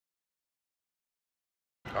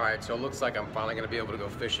Alright, so it looks like I'm finally going to be able to go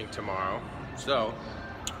fishing tomorrow. So,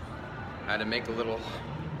 I had to make a little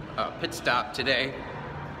pit stop today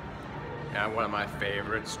at one of my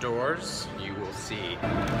favorite stores. You will see.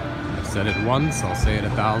 I've said it once, I'll say it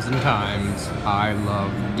 1,000 times. I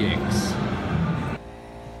love Dicks.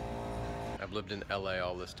 I've lived in LA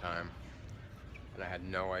all this time, and I had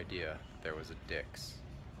no idea there was a Dicks.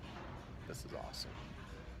 This is awesome.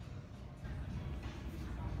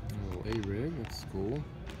 A little A-rig, that's cool.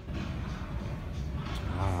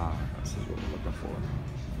 Ah, this is what we're looking for.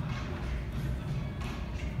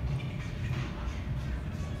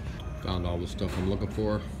 Found all the stuff I'm looking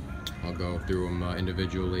for. I'll go through them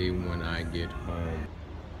individually when I get home.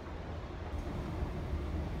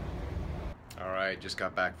 Alright, just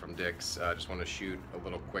got back from Dick's. Just want to shoot a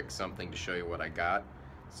little quick something to show you what I got.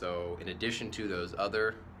 So in addition to those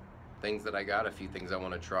other things that I got, a few things I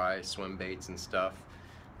want to try, swim baits and stuff,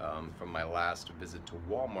 from my last visit to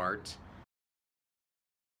Wal Mart.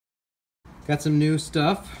 Got some new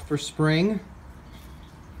stuff for spring.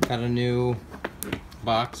 Got a new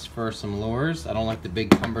box for some lures. I don't like the big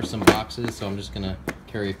cumbersome boxes, so I'm just gonna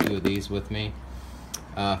carry a few of these with me.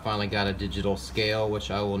 Finally got a digital scale, which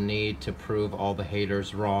I will need to prove all the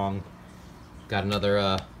haters wrong. Got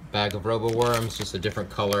another bag of robo worms, just a different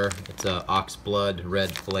color. It's a ox blood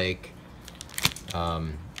red flake.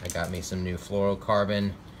 I got me some new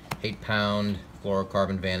fluorocarbon 8-pound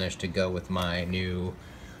fluorocarbon vanish to go with my new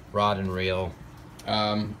rod and reel.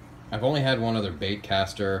 I've only had one other bait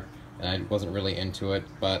caster and I wasn't really into it,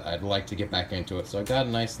 but I'd like to get back into it. So I got a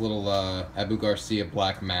nice little Abu Garcia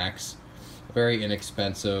Black Max, very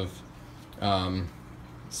inexpensive.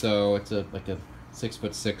 So it's like a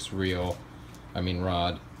 6'6" reel,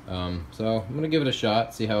 rod. So I'm gonna give it a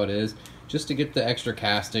shot, see how it is, just to get the extra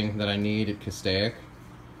casting that I need at Castaic.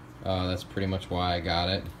 That's pretty much why I got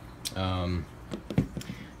it. Then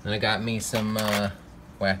I got me some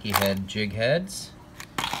wacky head jig heads,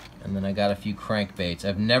 and then I got a few crankbaits.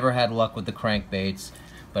 I've never had luck with the crankbaits,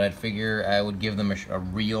 but I'd figure I would give them a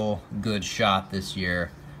real good shot this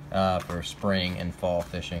year for spring and fall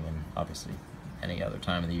fishing, and obviously any other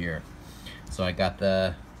time of the year. So I got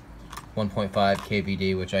the 1.5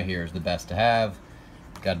 KVD, which I hear is the best to have.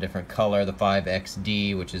 Got a different color, the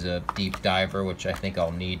 5XD, which is a deep diver, which I think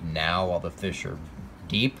I'll need now while the fish are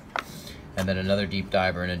deep. And then another deep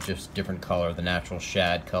diver in a just different color, the natural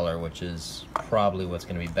shad color, which is probably what's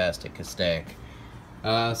going to be best at Castaic.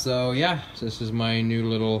 So yeah, this is my new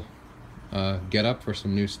little get up for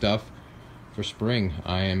some new stuff for spring.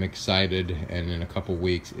 I am excited, and in a couple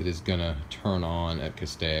weeks it is gonna turn on at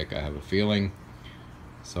Castaic, I have a feeling.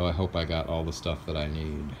 So I hope I got all the stuff that I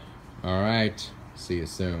need. Alright, see you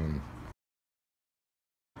soon.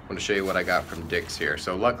 I want to show you what I got from Dick's here.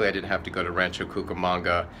 So luckily I didn't have to go to Rancho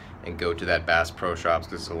Cucamonga and go to that Bass Pro Shops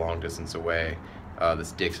because it's a long distance away.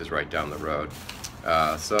 This Dick's is right down the road.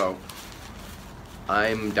 So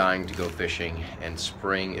I'm dying to go fishing, and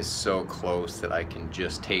spring is so close that I can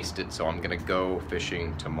just taste it, so I'm gonna go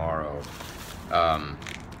fishing tomorrow.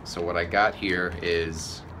 So what I got here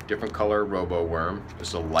is different color robo worm,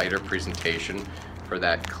 just a lighter presentation for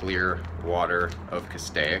that clear water of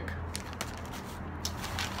Castaic.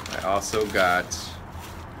 I also got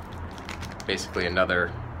basically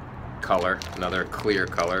another color, another clear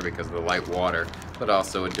color because of the light water, but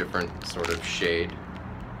also a different sort of shade,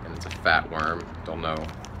 and it's a fat worm. Don't know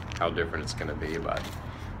how different it's going to be, but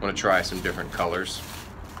I want to try some different colors.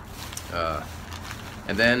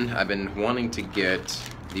 And then I've been wanting to get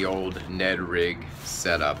the old Ned Rig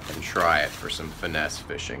set up and try it for some finesse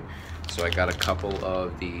fishing. So I got a couple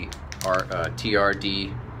of the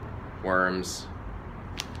TRD worms,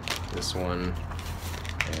 this one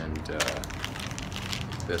and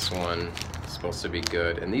this one is supposed to be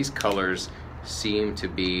good, and these colors seem to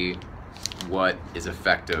be what is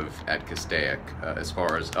effective at Castaic as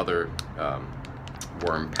far as other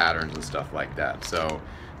worm patterns and stuff like that. So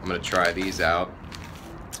I'm going to try these out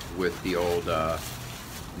with the old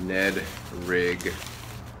Ned Rig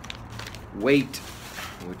weight,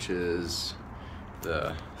 which is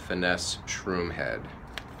the finesse shroom head.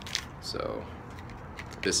 So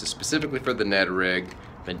this is specifically for the Ned Rig.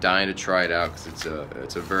 Been dying to try it out because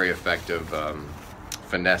it's a very effective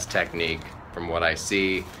finesse technique from what I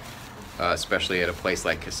see, especially at a place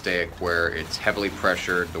like Castaic where it's heavily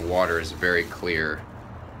pressured, the water is very clear,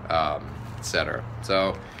 etc.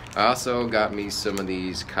 So I also got me some of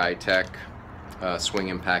these Kitech Swing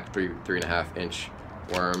Impact 3.5 inch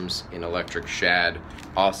worms in electric shad,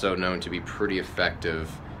 also known to be pretty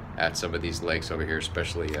effective at some of these lakes over here,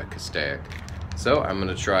 especially Castaic. So I'm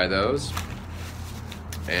going to try those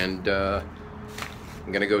and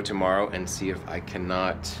I'm gonna go tomorrow and see if I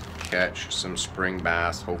cannot catch some spring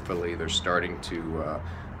bass. Hopefully they're starting to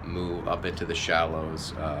move up into the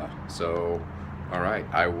shallows. So, all right,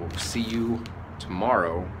 I will see you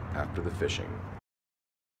tomorrow after the fishing.